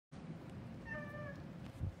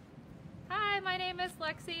my name is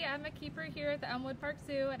Lexi. I'm a keeper here at the Elmwood Park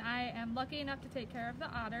Zoo, and I am lucky enough to take care of the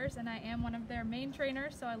otters, and I am one of their main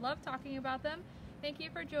trainers, so I love talking about them. Thank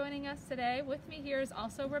you for joining us today. With me here is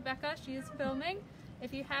also Rebecca. She's filming.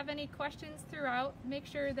 If you have any questions throughout, make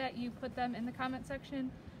sure that you put them in the comment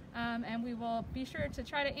section, and we will be sure to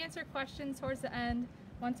try to answer questions towards the end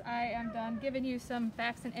once I am done giving you some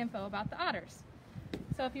facts and info about the otters.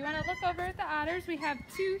 So if you want to look over at the otters, we have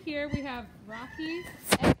two here. We have Rocky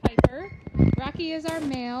and Piper. Rocky is our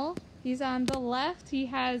male. He's on the left. He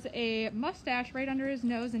has a mustache right under his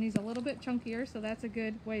nose, and he's a little bit chunkier, so that's a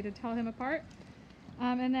good way to tell him apart.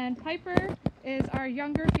 And then Piper is our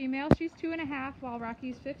younger female. She's 2.5, while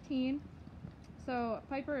Rocky's 15. So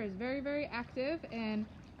Piper is very, very active, and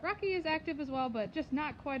Rocky is active as well, but just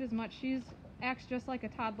not quite as much. She acts just like a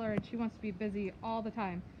toddler, and she wants to be busy all the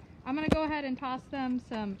time. I'm going to go ahead and toss them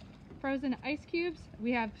some frozen ice cubes.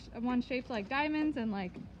 We have one shaped like diamonds and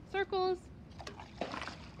like circles.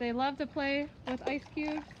 They love to play with ice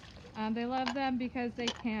cubes. They love them because they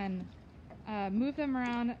can move them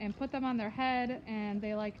around and put them on their head, and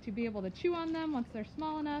they like to be able to chew on them once they're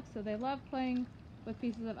small enough, so they love playing with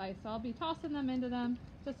pieces of ice. So I'll be tossing them into them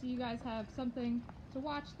just so you guys have something to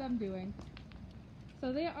watch them doing.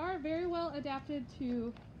 So they are very well adapted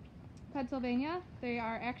to Pennsylvania. They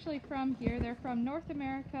are actually from here. They're from North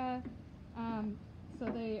America, so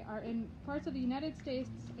they are in parts of the United States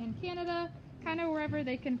and Canada, kind of wherever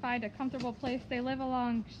they can find a comfortable place. They live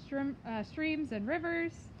along streams and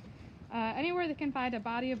rivers, anywhere they can find a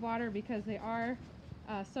body of water, because they are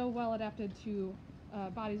so well adapted to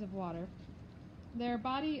bodies of water. Their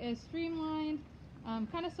body is streamlined,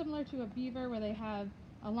 kind of similar to a beaver, where they have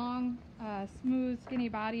a long, smooth, skinny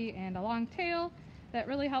body and a long tail that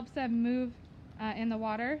really helps them move in the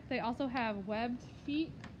water. They also have webbed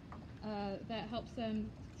feet that helps them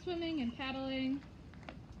swimming and paddling.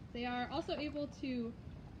 They are also able to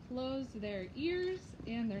close their ears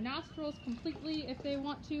and their nostrils completely if they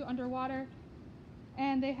want to underwater.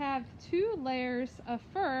 And they have 2 layers of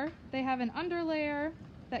fur. They have an underlayer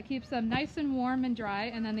that keeps them nice and warm and dry,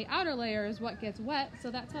 and then the outer layer is what gets wet,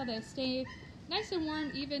 so that's how they stay nice and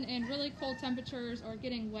warm even in really cold temperatures or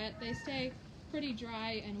getting wet. They stay pretty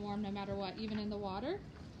dry and warm no matter what, even in the water.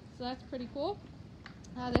 So that's pretty cool.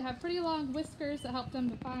 They have pretty long whiskers that help them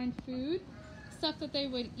to find food. Stuff that they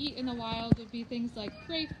would eat in the wild would be things like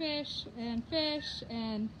crayfish and fish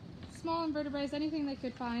and small invertebrates, anything they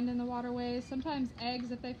could find in the waterways, sometimes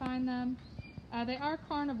eggs if they find them. They are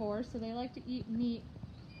carnivores, so they like to eat meat.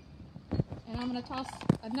 And I'm going to toss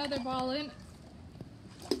another ball in.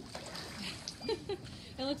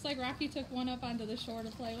 It looks like Rocky took one up onto the shore to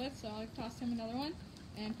play with, so I'll toss him another one,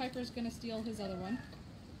 and Piper's going to steal his other one.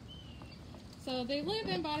 So they live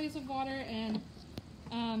in bodies of water, and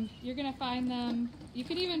you're going to find them, you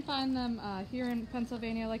can even find them here in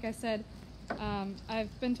Pennsylvania. Like I said,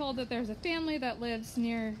 I've been told that there's a family that lives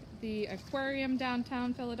near the aquarium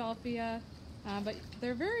downtown Philadelphia, but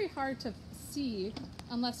they're very hard to see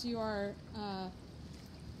unless you are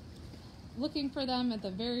looking for them at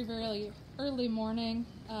the very, very early morning.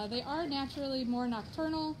 They are naturally more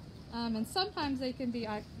nocturnal, and sometimes they can be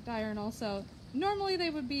diurnal, so normally they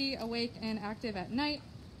would be awake and active at night,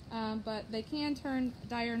 but they can turn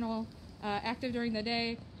diurnal, active during the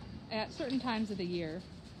day at certain times of the year.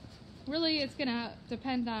 Really, it's going to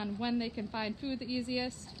depend on when they can find food the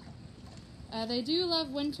easiest. They do love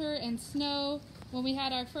winter and snow. When we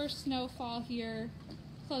had our first snowfall here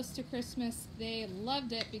close to Christmas, they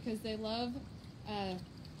loved it because they love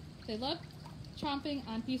chomping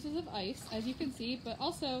on pieces of ice, as you can see, but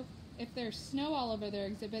also if there's snow all over their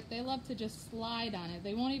exhibit, they love to just slide on it.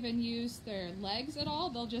 They won't even use their legs at all.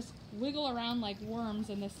 They'll just wiggle around like worms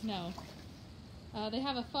in the snow. They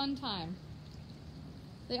have a fun time.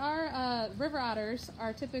 They are, river otters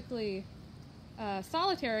are typically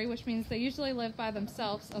solitary, which means they usually live by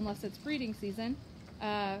themselves unless it's breeding season.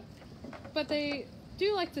 But they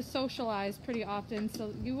do like to socialize pretty often,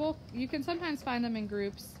 so you can sometimes find them in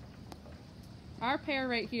groups. Our pair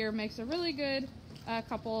right here makes a really good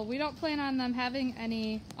couple. We don't plan on them having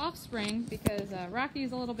any offspring because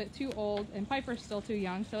Rocky's a little bit too old and Piper's still too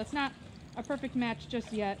young, so it's not a perfect match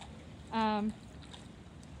just yet.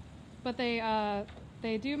 But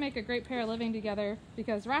they do make a great pair living together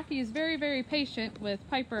because Rocky is very, very patient with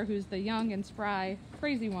Piper, who's the young and spry,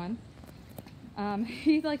 crazy one.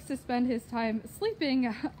 He likes to spend his time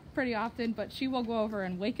sleeping pretty often, but she will go over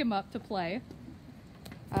and wake him up to play.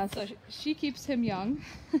 So she keeps him young.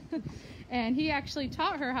 And he actually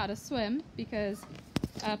taught her how to swim because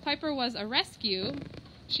Piper was a rescue.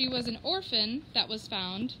 She was an orphan that was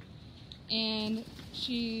found, and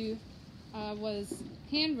she was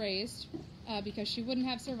hand-raised because she wouldn't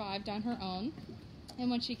have survived on her own. And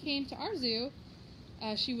when she came to our zoo,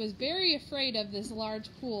 she was very afraid of this large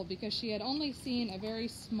pool because she had only seen a very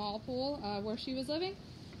small pool where she was living.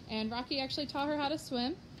 And Rocky actually taught her how to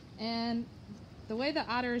swim. And the way that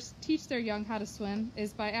otters teach their young how to swim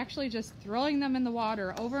is by actually just throwing them in the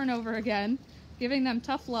water over and over again, giving them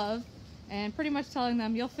tough love, and pretty much telling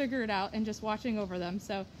them you'll figure it out and just watching over them.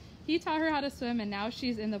 So he taught her how to swim, and now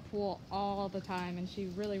she's in the pool all the time, and she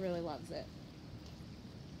really, really loves it.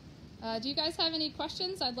 Do you guys have any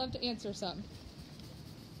questions? I'd love to answer some.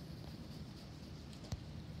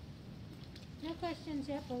 No questions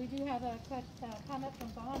yet, but we do have a comment from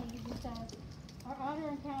Bonnie who says, our otter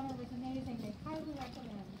encounter was amazing. They highly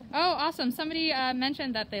recommend. Oh, awesome. Somebody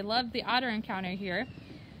mentioned that they loved the otter encounter here.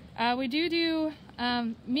 We do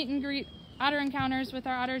meet and greet otter encounters with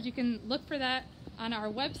our otters. You can look for that on our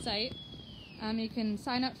website. You can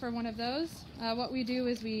sign up for one of those. What we do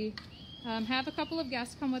is we have a couple of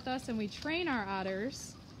guests come with us and we train our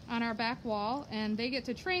otters on our back wall, and they get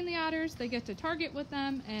to train the otters, they get to target with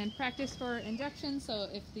them and practice for injections. So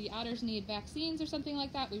if the otters need vaccines or something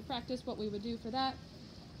like that, we practice what we would do for that.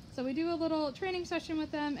 So we do a little training session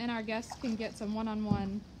with them, and our guests can get some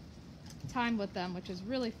one-on-one time with them, which is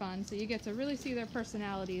really fun. So you get to really see their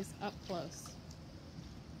personalities up close.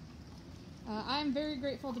 I'm very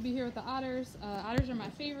grateful to be here with the otters. Otters are my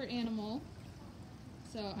favorite animal,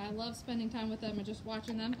 so I love spending time with them and just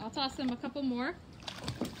watching them. I'll toss them a couple more.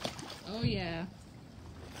 Oh yeah.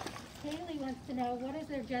 Haley wants to know, what is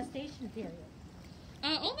their gestation period?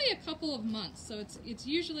 Only a couple of months, so it's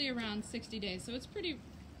usually around 60 days, so it's pretty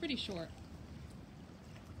short.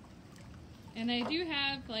 And they do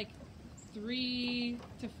have like 3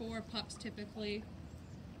 to 4 pups typically.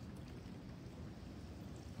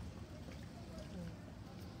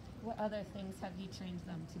 What other things have you trained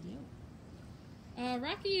them to do?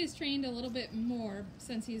 Rocky is trained a little bit more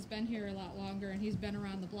since he's been here a lot longer and he's been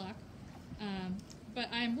around the block. But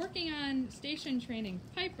I'm working on station training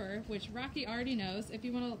Piper, which Rocky already knows. If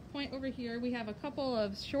you want to point over here, we have a couple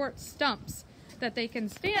of short stumps that they can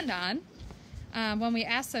stand on. When we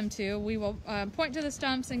ask them to, we will point to the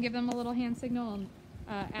stumps and give them a little hand signal and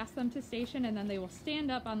ask them to station, and then they will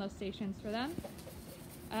stand up on those stations for them.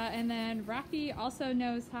 And then Rocky also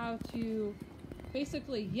knows how to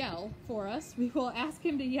basically yell for us. We will ask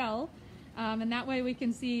him to yell, and that way we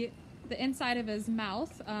can see the inside of his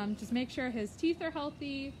mouth. Just make sure his teeth are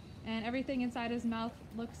healthy and everything inside his mouth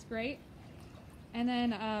looks great. And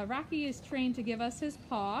then Rocky is trained to give us his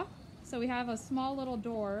paw. So we have a small little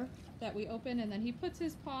door that we open, and then he puts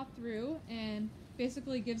his paw through and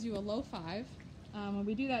basically gives you a low five. And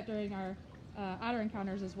we do that during our otter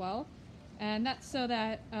encounters as well. And that's so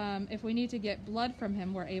that if we need to get blood from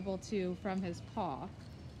him, we're able to from his paw.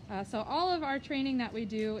 So all of our training that we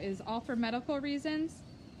do is all for medical reasons,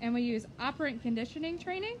 and we use operant conditioning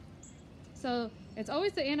training. So it's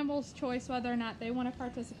always the animal's choice whether or not they want to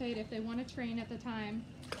participate, if they want to train at the time.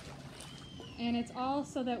 And it's all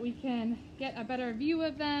so that we can get a better view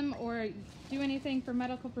of them or do anything for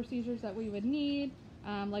medical procedures that we would need.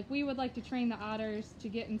 Like we would like to train the otters to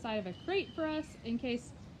get inside of a crate for us in case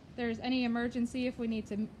there's any emergency, if we need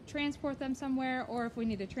to transport them somewhere or if we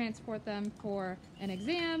need to transport them for an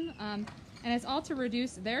exam. And it's all to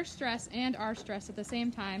reduce their stress and our stress at the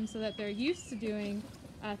same time so that they're used to doing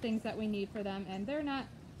things that we need for them, and they're not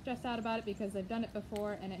stressed out about it because they've done it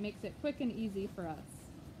before, and it makes it quick and easy for us.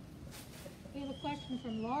 We have a question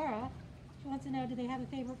from Laura. She wants to know, do they have a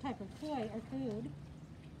favorite type of toy or food?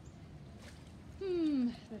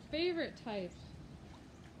 Their favorite type.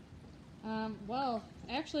 Well,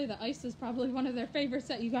 actually the ice is probably one of their favorites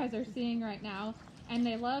that you guys are seeing right now, and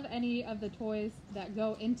they love any of the toys that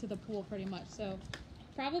go into the pool pretty much. So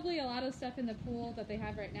probably a lot of stuff in the pool that they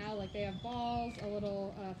have right now, like they have balls, a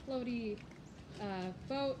little floaty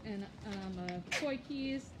boat, and toy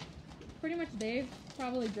keys. Pretty much they've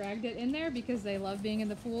probably dragged it in there because they love being in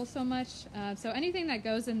the pool so much. So anything that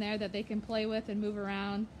goes in there that they can play with and move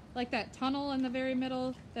around, like that tunnel in the very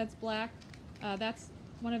middle that's black, that's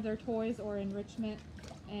one of their toys or enrichment,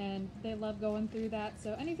 and they love going through that.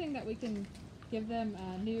 So anything that we can give them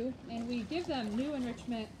new, and we give them new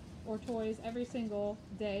enrichment or toys every single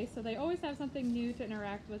day, so they always have something new to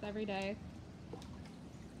interact with every day.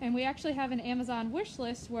 And we actually have an Amazon wish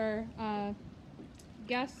list where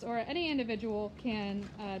guests or any individual can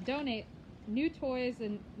donate new toys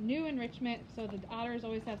and new enrichment, so the otters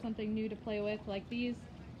always have something new to play with. Like these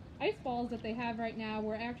ice balls that they have right now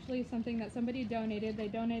were actually something that somebody donated. They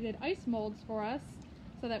donated ice molds for us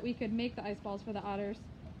so that we could make the ice balls for the otters.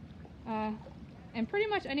 And pretty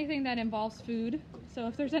much anything that involves food. So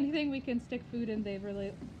if there's anything we can stick food in, they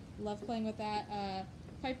really love playing with that.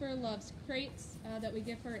 Piper loves crates that we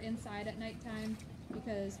give her inside at nighttime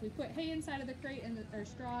because we put hay inside of the crate or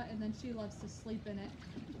straw, and then she loves to sleep in it.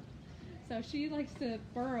 So she likes to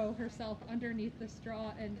burrow herself underneath the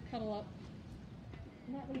straw and cuddle up.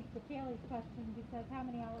 And that leads to Kaylee's question, because how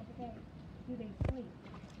many hours a day do they sleep?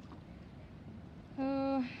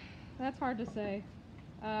 Oh, that's hard to say.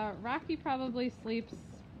 Rocky probably sleeps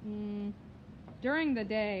during the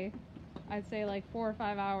day, I'd say like 4 or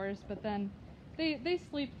 5 hours, but then they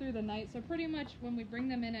sleep through the night. So pretty much when we bring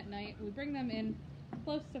them in at night, we bring them in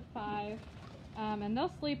close to 5, and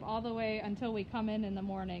they'll sleep all the way until we come in the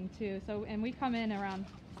morning too. So, and we come in around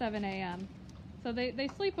 7 a.m. So they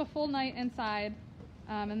sleep a full night inside,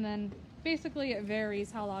 and then basically it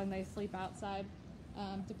varies how long they sleep outside,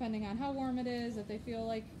 depending on how warm it is, if they feel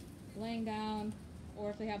like laying down, or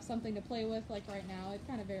if they have something to play with, like right now. It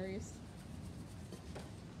kind of varies.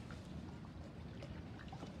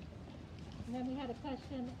 And then we had a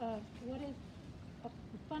question of what is a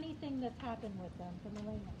funny thing that's happened with them from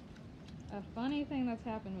Elena. A funny thing that's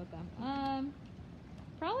happened with them.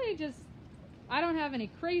 Probably just, I don't have any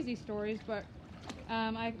crazy stories, but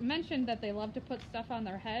I mentioned that they love to put stuff on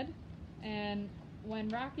their head. And when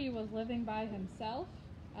Rocky was living by himself,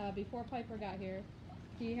 before Piper got here,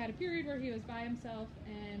 he had a period where he was by himself,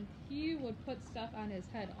 and he would put stuff on his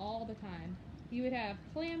head all the time. He would have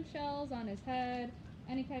clamshells on his head,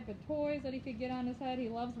 any type of toys that he could get on his head. He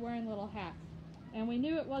loves wearing little hats. And we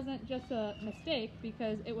knew it wasn't just a mistake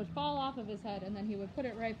because it would fall off of his head and then he would put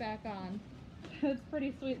it right back on. It's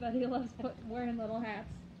pretty sweet that he loves wearing little hats.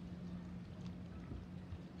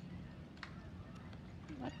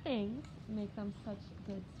 What things make them such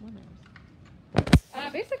good swimmers?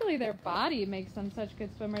 Basically their body makes them such good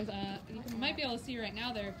swimmers. You might be able to see right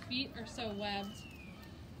now their feet are so webbed.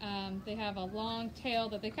 They have a long tail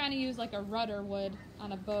that they kind of use like a rudder would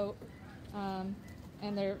on a boat.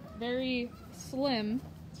 And they're very slim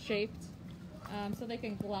shaped, so they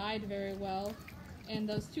can glide very well. And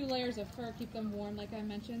those 2 layers of fur keep them warm, like I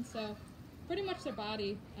mentioned. So pretty much their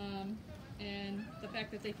body, and the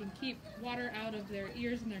fact that they can keep water out of their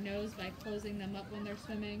ears and their nose by closing them up when they're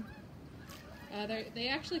swimming. They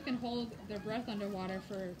actually can hold their breath underwater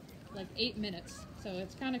for like 8 minutes, so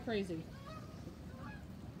it's kind of crazy.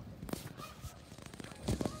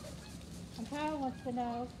 And Kyle wants to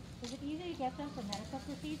know, is it easy to get them for medical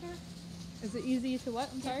procedure? Is it easy to what?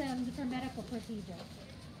 I'm sorry? Get them for medical procedure.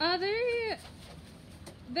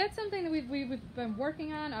 That's something that we've been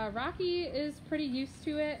working on. Rocky is pretty used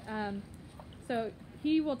to it, so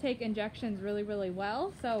he will take injections really, really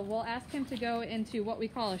well. So we'll ask him to go into what we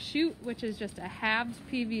call a chute, which is just a halved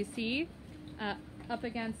PVC up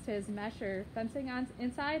against his mesh or fencing on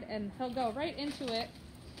inside, and he'll go right into it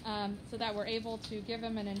so that we're able to give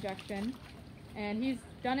him an injection. And he's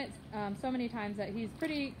done it so many times that he's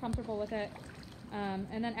pretty comfortable with it.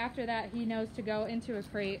 And then after that, he knows to go into a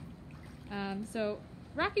crate. So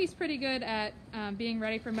Rocky's pretty good at being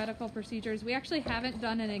ready for medical procedures. We actually haven't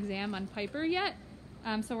done an exam on Piper yet,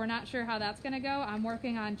 so we're not sure how that's going to go. I'm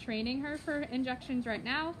working on training her for injections right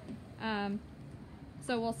now.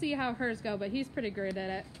 So we'll see how hers go, but he's pretty good at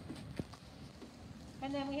it.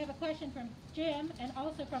 And then we have a question from Jim and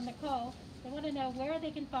also from Nicole. They want to know where they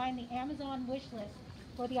can find the Amazon wish list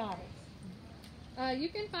for the otters. You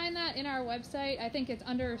can find that in our website. I think it's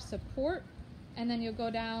under support, and then you'll go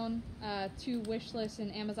down to wish list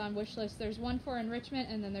and Amazon wish list. There's one for enrichment,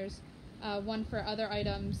 and then there's one for other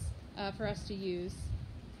items for us to use.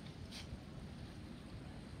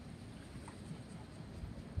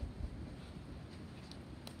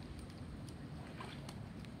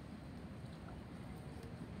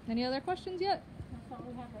 Any other questions yet? That's all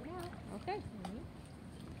we have right now. Okay.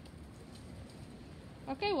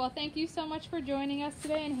 Okay, well, thank you so much for joining us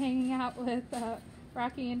today and hanging out with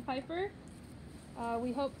Rocky and Piper.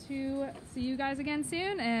 We hope to see you guys again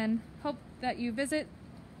soon, and hope that you visit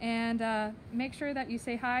and make sure that you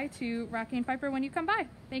say hi to Rocky and Piper when you come by.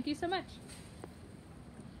 Thank you so much.